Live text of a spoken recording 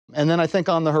And then I think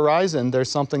on the horizon,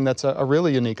 there's something that's a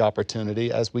really unique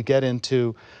opportunity as we get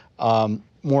into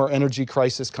more energy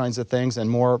crisis kinds of things and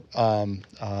more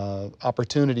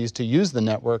opportunities to use the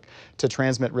network to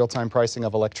transmit real-time pricing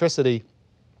of electricity,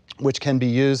 which can be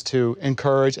used to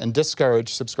encourage and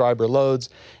discourage subscriber loads,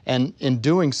 and in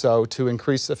doing so, to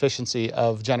increase efficiency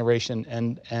of generation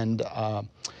and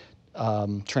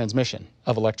transmission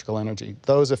of electrical energy.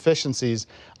 Those efficiencies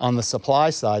on the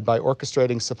supply side, by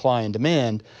orchestrating supply and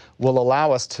demand, will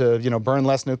allow us to, burn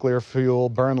less nuclear fuel,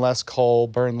 burn less coal,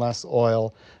 burn less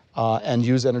oil, and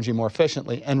use energy more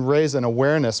efficiently, and raise an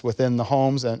awareness within the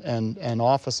homes and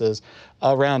offices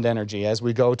around energy as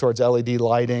we go towards LED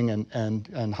lighting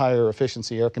and higher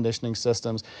efficiency air conditioning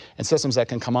systems and systems that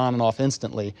can come on and off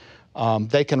instantly.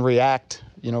 They can react,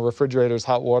 refrigerators,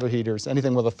 hot water heaters,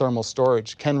 anything with a thermal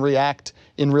storage can react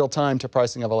in real time to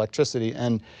pricing of electricity.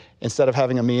 And instead of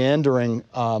having a meandering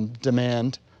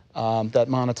demand that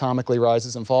monotomically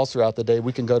rises and falls throughout the day,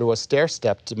 we can go to a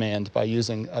stair-step demand by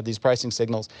using these pricing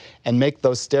signals and make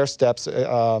those stair steps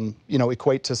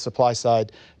equate to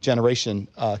supply-side generation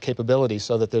capability,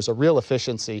 so that there's a real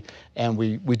efficiency and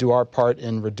we do our part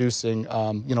in reducing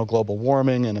global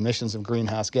warming and emissions of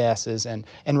greenhouse gases, and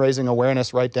raising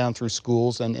awareness right down through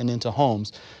schools and into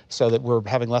homes, so that we're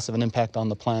having less of an impact on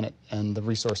the planet and the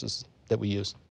resources that we use.